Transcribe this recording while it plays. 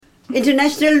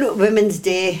International Women's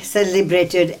Day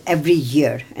celebrated every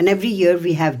year. And every year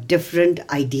we have different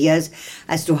ideas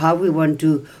as to how we want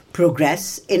to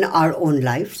progress in our own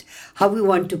lives, how we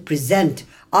want to present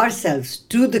ourselves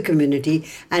to the community,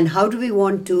 and how do we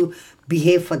want to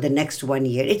behave for the next 1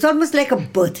 year. It's almost like a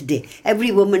birthday,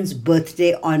 every woman's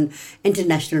birthday on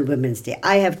International Women's Day.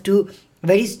 I have two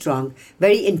very strong,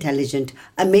 very intelligent,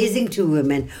 amazing two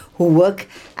women who work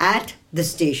at the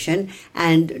station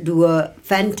and do a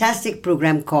fantastic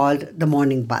program called The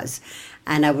Morning Buzz.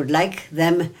 And I would like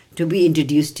them to be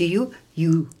introduced to you.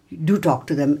 You do talk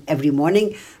to them every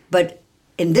morning. But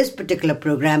in this particular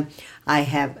program, I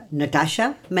have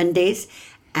Natasha Mendes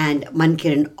and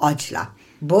Mankiran Ojla,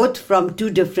 both from two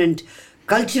different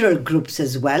cultural groups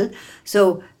as well.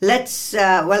 So let's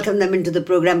welcome them into the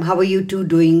program. How are you two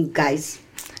doing, guys?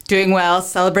 Doing well,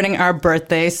 celebrating our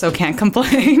birthday, so can't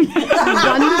complain.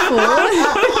 Wonderful.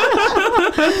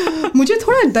 मुझे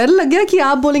थोड़ा डर लग गया कि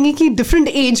आप बोलेंगे कि different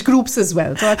age groups as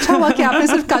well. तो अच्छा हुआ कि आपने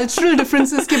सिर्फ cultural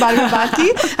differences के बारे में बात की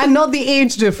and not the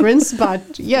age difference.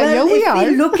 But yeah, well, here we are. If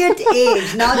we look at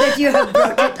age, now that you have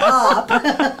brought it up,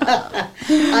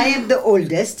 I am the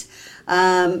oldest.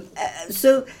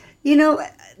 So, you know,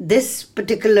 this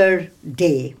particular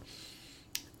day,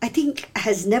 I think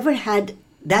has never had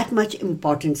that much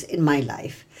importance in my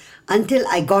life until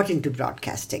I got into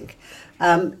broadcasting.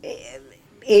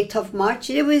 8th of March,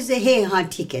 it was, hey, haan,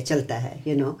 theek hai, chalta hai,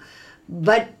 you know.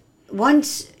 But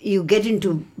once you get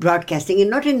into broadcasting, and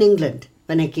not in England,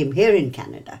 when I came here in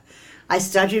Canada, I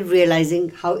started realizing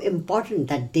how important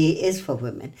that day is for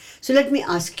women. So let me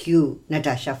ask you,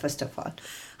 Natasha, first of all,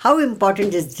 how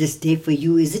important is this day for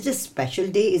you? Is it a special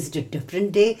day? Is it a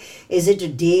different day? Is it a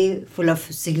day full of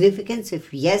significance?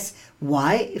 If yes,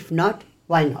 why? If not,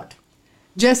 why not?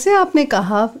 जैसे आपने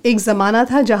कहा एक ज़माना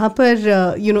था जहाँ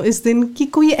पर इस दिन की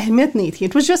कोई अहमियत नहीं थी.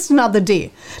 It was just another day.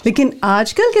 लेकिन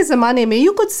आजकल के ज़माने में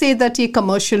you could say that ये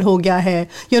commercial हो गया है.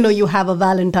 You have a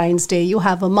Valentine's Day, you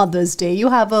have a Mother's Day, you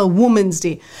have a Women's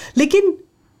Day. लेकिन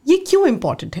ये क्यों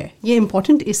इम्पॉर्टेंट है? ये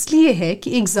इम्पॉर्टेंट इसलिए है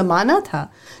कि एक ज़माना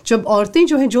था जब औरतें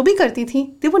जो भी करती थी,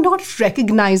 they were not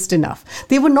recognised enough,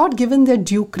 they were not given their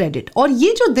due credit. और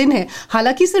ये जो दिन है,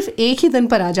 हालांकि सिर्फ एक ही दिन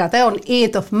पर आ जाता है, on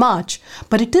 8th of March,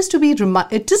 but it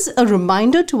is a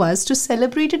reminder to us to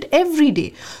celebrate it every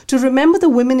day, to remember the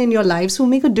women in your lives who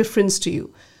make a difference to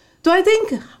you. So I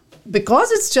think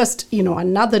because it's just,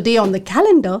 another day on the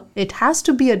calendar, it has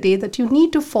to be a day that you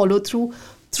need to follow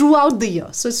throughout the year.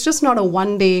 So it's just not a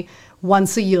one day,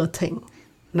 once a year thing.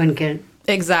 Mankiran.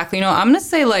 Exactly. I'm going to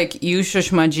say like you,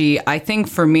 Shushma ji, I think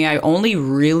for me, I only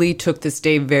really took this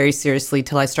day very seriously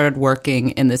till I started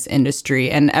working in this industry.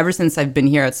 And ever since I've been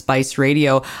here at Spice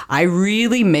Radio, I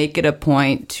really make it a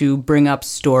point to bring up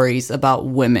stories about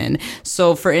women.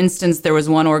 So for instance, there was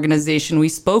one organization we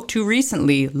spoke to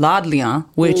recently, Ladlian,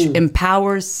 which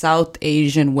empowers South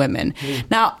Asian women.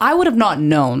 Now, I would have not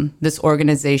known this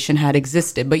organization had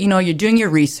existed, but you're doing your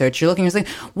research, you're looking, you're saying,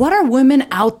 what are women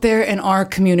out there in our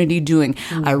community doing?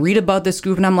 I read about this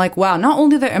group and I'm like, wow, not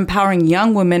only they're empowering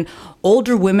young women,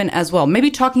 older women as well.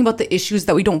 Maybe talking about the issues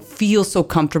that we don't feel so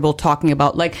comfortable talking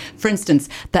about. Like, for instance,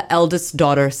 the eldest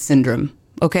daughter syndrome.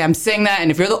 Okay, I'm saying that, and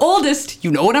if you're the oldest,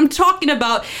 you know what I'm talking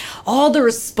about. All the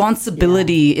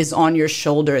responsibility is on your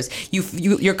shoulders.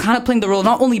 You're kind of playing the role,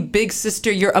 not only big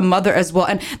sister, you're a mother as well,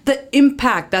 and the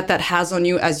impact that has on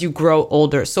you as you grow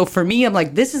older. So for me, I'm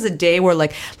like, this is a day where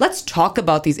like, let's talk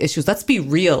about these issues. Let's be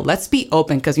real. Let's be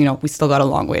open, because we still got a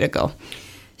long way to go.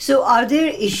 So are there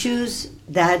issues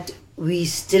that we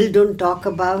still don't talk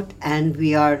about and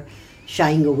we are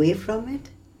shying away from it?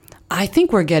 I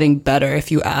think we're getting better,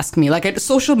 if you ask me. Like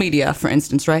social media, for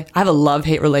instance, right? I have a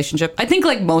love-hate relationship. I think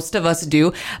like most of us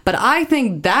do. But I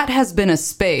think that has been a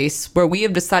space where we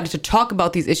have decided to talk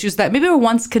about these issues that maybe were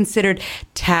once considered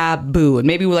taboo. And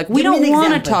maybe we're like, we don't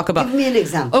want to talk about. Give me an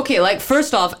example. Okay, like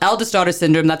first off, eldest daughter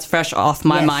syndrome, that's fresh off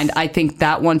my mind. I think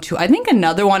that one too. I think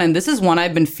another one, and this is one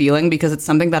I've been feeling because it's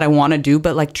something that I want to do,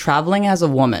 but like traveling as a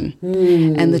woman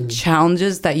and the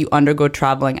challenges that you undergo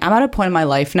traveling. I'm at a point in my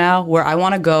life now where I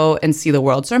want to go and see the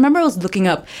world. So I remember I was looking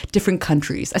up different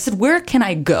countries. I said, where can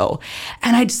I go?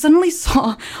 And I suddenly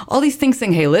saw all these things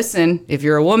saying, hey, listen, if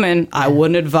you're a woman, I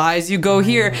wouldn't advise you go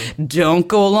here. Don't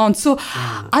go alone. So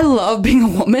I love being a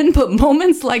woman, but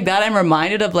moments like that, I'm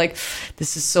reminded of like,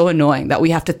 this is so annoying that we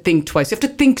have to think twice. You have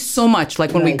to think so much.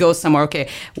 Like when we go somewhere, okay,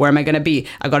 where am I going to be?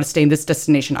 I got to stay in this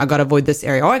destination. I got to avoid this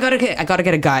area. Or I got to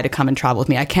get a guy to come and travel with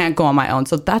me. I can't go on my own.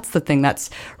 So that's the thing that's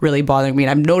really bothering me.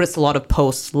 And I've noticed a lot of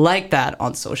posts like that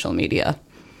on social media.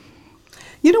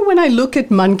 When I look at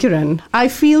Mankiran, I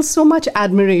feel so much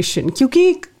admiration.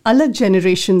 क्योंकि अलग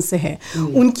generation से है,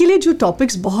 उनके लिए जो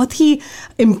topics बहुत ही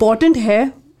important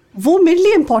है वो मेरे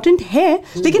लिए इम्पॉर्टेंट है,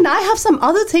 लेकिन I have some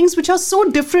other things which are so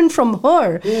different from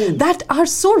her that are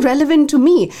so relevant to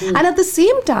me, and at the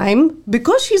same time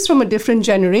because she is from a different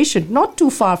generation, not to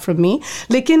far from me,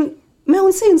 लेकिन मैं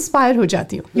उनसे inspire हो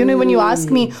जाती हूँ. You know when you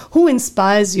ask me who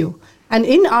inspires you, and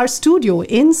in our studio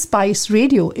in spice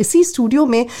radio, इसी studio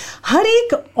में हर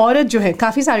एक औरत जो है,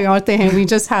 काफ़ी सारी औरतें हैं,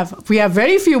 we have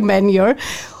very few main here.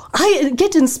 I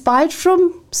get inspired from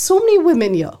so many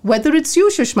women here, whether it's you,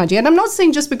 Shushma ji, and I'm not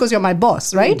saying just because you're my boss,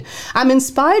 right? I'm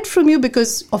inspired from you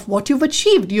because of what you've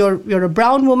achieved. You're a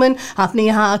brown woman. आपने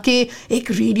यहाँ आके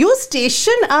एक radio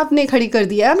station आपने खड़ी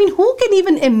कर दिया. I mean, who can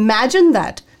even imagine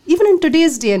that? Even in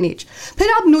today's day and age.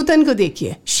 फिर आप नूतन को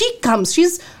देखिए. She comes.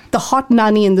 She's the hot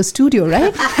nanny in the studio,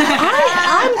 right?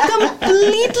 I'm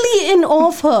completely in awe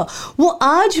of her. वो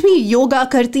आज भी योगा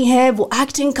करती हैं, वो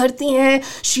एक्टिंग करती हैं.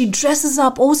 She dresses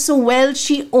up oh so well.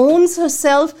 She owns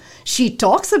herself. She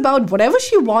talks about whatever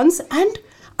she wants, and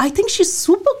I think she's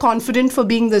super confident for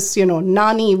being this,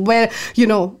 nani, where,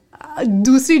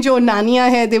 दूसरी जो नानियाँ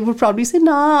हैं, they would probably say,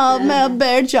 ना मैं अब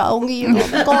बैठ जाऊंगी,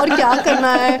 और क्या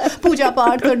करना है, पूजा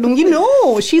पाठ कर लूंगी.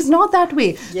 No, she's not that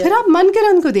way. फिर आप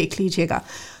मनकरन को देख लीजिएगा.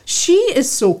 She is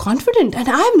so confident, and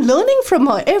I'm learning from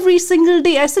her every single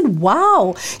day. I said,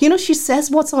 wow, she says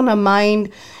what's on her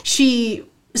mind. She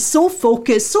is so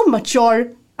focused, so mature.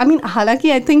 I mean,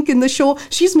 halaki, I think in the show,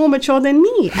 she's more mature than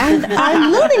me, and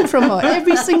I'm learning from her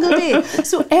every single day.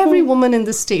 So every woman in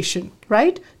this station,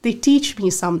 right, they teach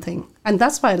me something, and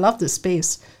that's why I love this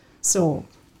space. So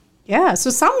yeah, so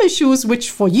some issues which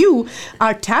for you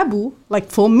are taboo, like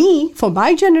for me, for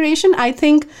my generation, I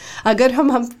think, अगर हम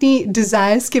अपनी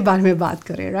desires के बारे में बात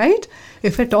करें, right?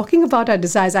 If we're talking about our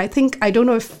desires, I think, I don't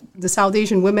know if the South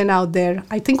Asian women out there,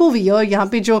 I think over here, यहाँ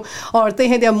पे जो औरतें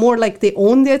हैं, they are more like they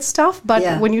own their stuff. But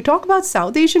when you talk about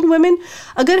South Asian women,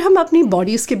 अगर हम अपनी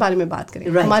bodies के बारे में बात करें,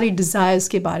 हमारी desires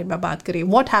के बारे में बात करें,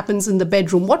 what happens in the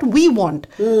bedroom, what we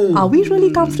want, are we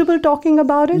really comfortable talking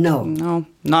about it? No,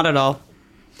 not at all.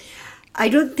 I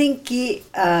don't think कि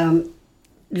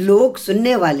लोग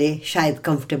सुनने वाले शायद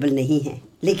कंफर्टेबल नहीं हैं,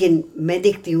 लेकिन मैं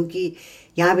देखती हूँ कि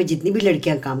यहाँ पे जितनी भी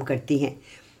लड़कियाँ काम करती हैं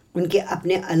उनके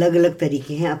अपने अलग अलग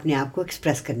तरीके हैं अपने आप को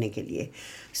एक्सप्रेस करने के लिए.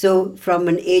 So from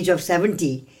N as of 70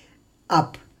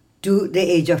 up to the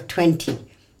age of 20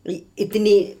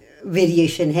 इतनी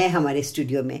वेरिएशन है हमारे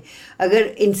स्टूडियो में. अगर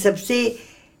इन सब से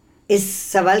इस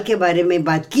सवाल के बारे में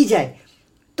बात की जाए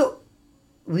तो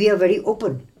we are very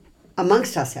open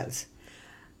amongst ourselves.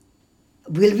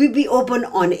 Will we be open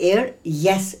on air?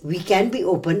 Yes, we can be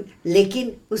open.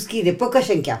 लेकिन उसकी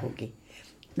repercussion क्या होगी?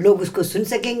 लोग उसको सुन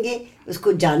सकेंगे,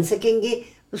 उसको जान सकेंगे,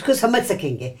 उसको समझ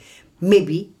सकेंगे.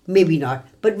 Maybe, maybe not.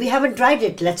 But we haven't tried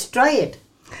it. Let's try it.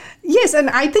 Yes,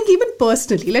 and I think even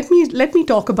personally, let me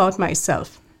talk about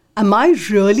myself. Am I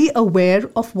really aware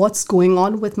of what's going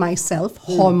on with myself?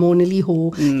 Hormonally ho,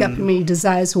 या फिर मेरी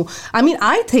desires ho. I mean,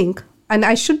 I think, and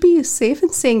I should be safe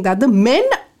in saying that the men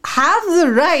have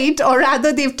the right, or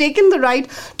rather they've taken the right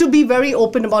to be very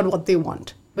open about what they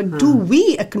want. But do we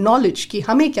acknowledge कि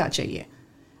हमें क्या चाहिए?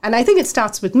 And I think it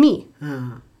starts with me.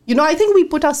 I think we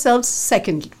put ourselves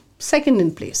second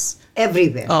in place.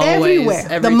 Everywhere. Always,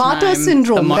 Everywhere. The martyr time.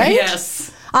 syndrome, right?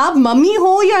 Yes. आप mummy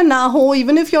हो या ना हो,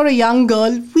 even if you're a young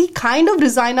girl, we kind of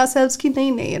resign ourselves कि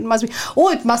नहीं,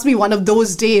 it must be one of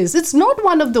those days. It's not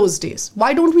one of those days.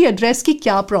 Why don't we address कि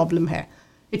क्या problem है?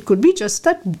 It could be just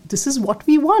that this is what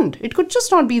we want. It could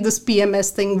just not be this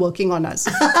PMS thing working on us,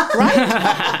 right?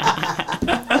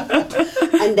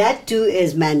 And that too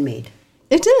is man-made.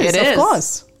 It is, of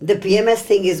course. The PMS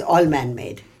thing is all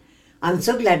man-made. I'm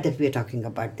so glad that we're talking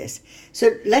about this.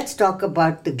 So let's talk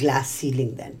about the glass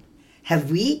ceiling then.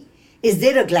 Is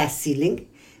there a glass ceiling?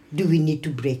 Do we need to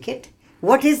break it?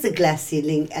 What is the glass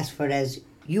ceiling as far as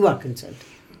you are concerned?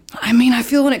 I mean, I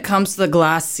feel when it comes to the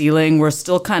glass ceiling, we're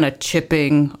still kind of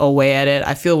chipping away at it.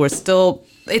 I feel it's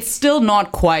still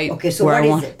not quite okay, so where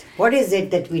what is it? What is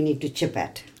it that we need to chip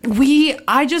at?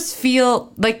 I just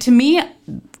feel, like, to me,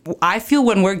 I feel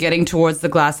when we're getting towards the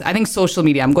glass, I think social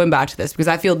media, I'm going back to this, because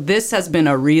I feel this has been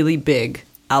a really big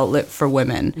outlet for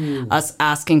women, us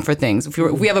asking for things. If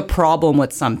we have a problem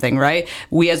with something, right?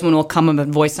 We as women will come up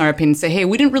and voice our opinion and say, hey,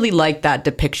 we didn't really like that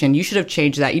depiction. You should have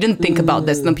changed that. You didn't think about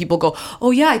this. And then people go,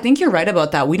 oh yeah, I think you're right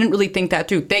about that. We didn't really think that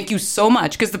through. Thank you so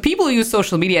much. Because the people who use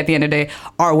social media at the end of the day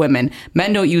are women.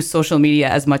 Men don't use social media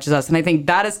as much as us. And I think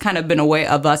that has kind of been a way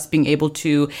of us being able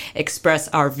to express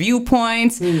our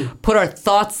viewpoints, put our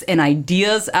thoughts and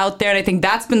ideas out there. And I think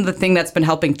that's been the thing that's been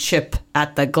helping chip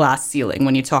at the glass ceiling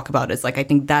when you talk about it. It's like, I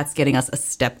think that's getting us a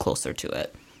step closer to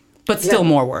it. But still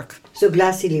more work. So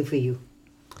glass ceiling for you?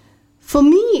 For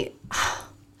me,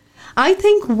 I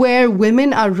think where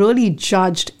women are really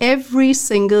judged every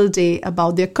single day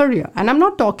about their career. And I'm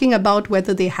not talking about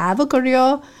whether they have a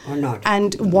career or not,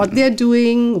 and what they're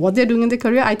doing in their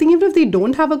career. I think even if they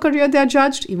don't have a career, they're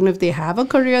judged. Even if they have a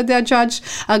career, they're judged.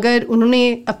 Agar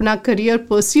unhone apna career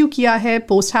pursue kiya hai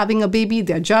post having a baby,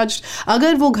 they're judged.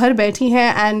 Agar wo ghar बैठी hai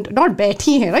and not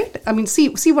बैठी hai, right? I mean,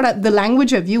 see what the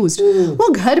language I've used.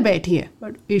 वो घर बैठी hai.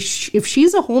 But if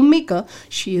she's a homemaker,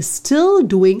 she is still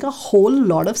doing a whole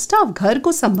lot of stuff. घर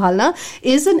को संभालना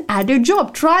is an added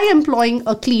job. Try employing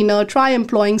a cleaner, try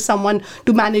employing someone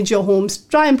to manage your homes,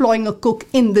 try employing a cook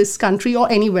in this country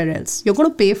or anywhere else. You're going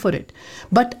to pay for it.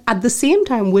 But at the same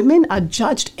time, women are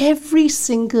judged every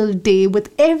single day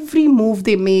with every move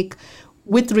they make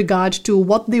with regard to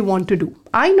what they want to do.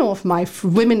 I know of my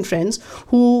women friends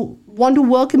who want to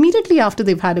work immediately after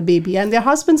they've had a baby and their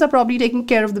husbands are probably taking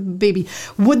care of the baby.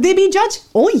 Would they be judged?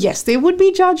 Oh, yes, they would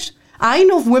be judged. I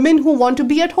know of women who want to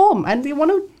be at home and they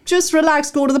want to just relax,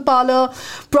 go to the parlor,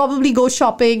 probably go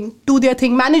shopping, do their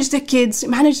thing, manage their kids,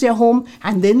 manage their home,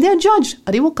 and then they're judged.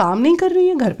 अरे वो काम नहीं कर रही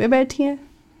है, घर पे बैठी है.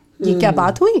 ये क्या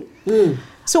बात हुई?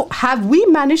 So have we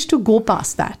managed to go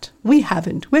past that? We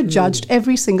haven't. We're judged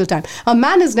every single time. A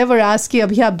man is never asked कि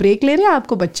अभी आप break ले रहे हैं,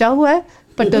 आपको बच्चा हुआ है,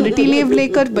 paternity leave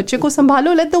लेकर बच्चे को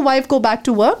संभालो, let the wife go back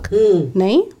to work.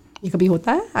 नहीं. ये कभी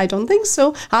होता है? I don't think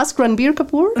so. Ask Ranbir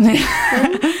Kapoor.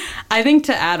 I think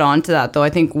to add on to that, though, I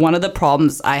think one of the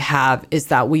problems I have is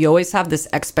that we always have this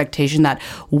expectation that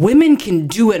women can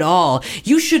do it all.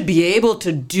 You should be able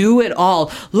to do it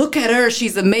all. Look at her.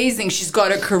 She's amazing. She's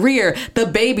got a career, the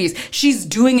babies. She's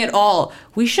doing it all.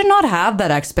 We should not have that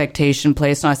expectation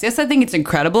placed on us. Yes, I think it's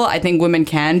incredible. I think women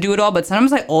can do it all. But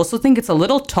sometimes I also think it's a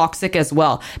little toxic as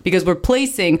well because we're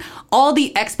placing all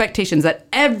the expectations that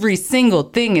every single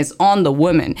thing is on the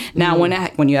woman. Now,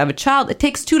 when you have a child, it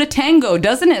takes two to tango,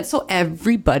 doesn't it? So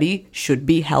everybody should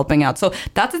be helping out. So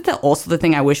that's also the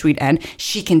thing I wish we'd end.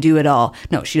 She can do it all.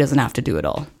 No, she doesn't have to do it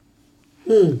all.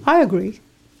 I agree.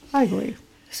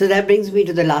 So that brings me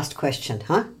to the last question,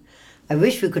 huh? I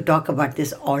wish we could talk about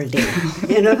this all day,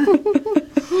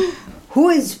 Who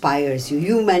inspires you?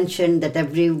 You mentioned that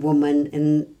every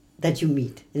woman that you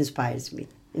meet inspires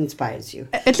you.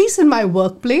 At least in my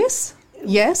workplace,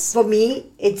 yes. For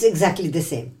me, it's exactly the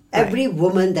same. Right. Every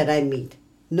woman that I meet,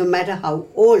 no matter how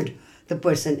old the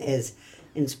person is,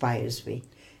 inspires me.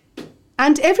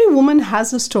 And every woman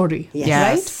has a story,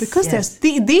 right? Because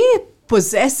they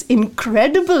possess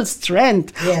incredible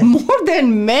strength, more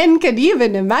than men can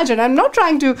even imagine. I'm not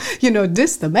trying to,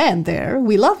 diss the man there.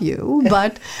 We love you.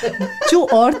 But जो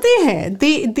औरतें हैं,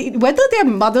 they whether they're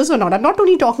mothers or not, I'm not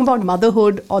only talking about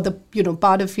motherhood or the,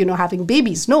 part of, having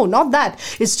babies. No, not that.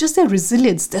 It's just their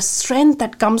resilience, their strength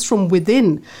that comes from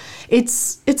within.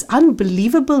 It's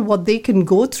unbelievable what they can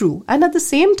go through. And at the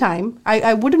same time,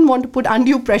 I wouldn't want to put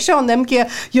undue pressure on them.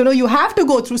 You have to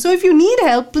go through. So if you need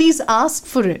help, please ask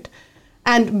for it.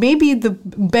 And maybe the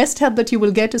best help that you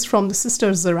will get is from the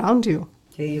sisters around you.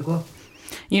 There you go.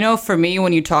 For me,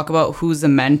 when you talk about who's a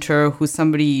mentor, who's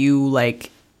somebody you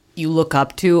look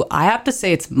up to, I have to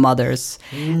say it's mothers.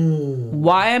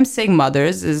 Why I'm saying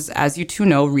mothers is, as you two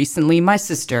know, recently my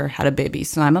sister had a baby,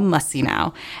 so I'm a mussy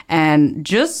now. And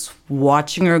just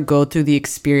watching her go through the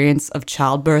experience of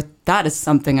childbirth, that is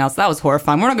something else. That was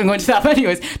horrifying. We're not going to go into that, but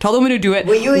anyways, told the woman to do it.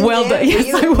 Were you in well there? done.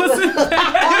 Yes, I wasn't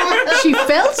there. She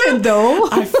felt it, though.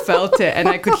 I felt it, and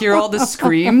I could hear all the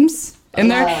screams in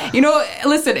there.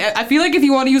 Listen, I feel like if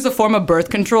you want to use a form of birth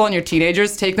control on your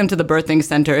teenagers, take them to the birthing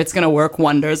center. It's going to work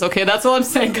wonders. Okay, that's all I'm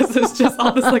saying, because it's just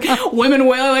all this women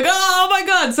wailing oh my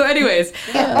God. So anyways,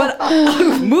 but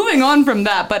moving on from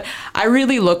that, but I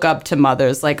really look up to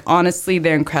mothers. Honestly,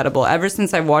 they're incredible. Ever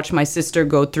since I've watched my sister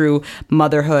go through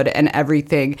motherhood and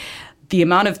everything, the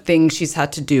amount of things she's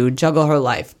had to do, juggle her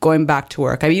life, going back to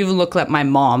work. I even look at my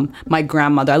mom, my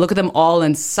grandmother. I look at them all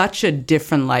in such a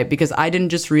different light because I didn't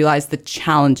just realize the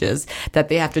challenges that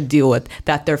they have to deal with,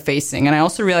 that they're facing. And I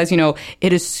also realize,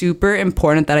 it is super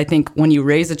important that I think when you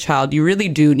raise a child, you really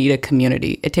do need a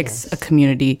community. It takes a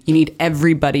community. You need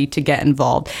everybody to get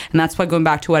involved. And that's why, going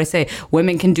back to what I say,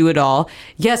 women can do it all.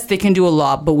 Yes, they can do a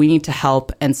lot, but we need to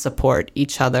help and support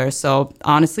each other. So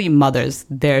honestly, mothers,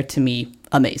 they're to me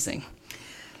amazing.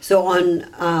 So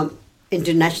on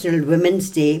International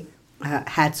Women's Day,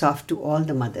 hats off to all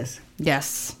the mothers.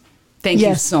 Yes. Thank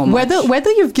you so much.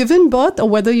 Whether you've given birth or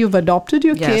whether you've adopted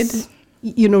your kid,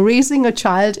 raising a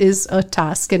child is a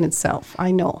task in itself. I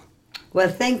know. Well,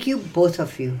 thank you, both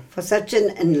of you, for such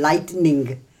an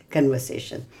enlightening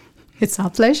conversation. It's our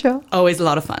pleasure. Always a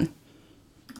lot of fun.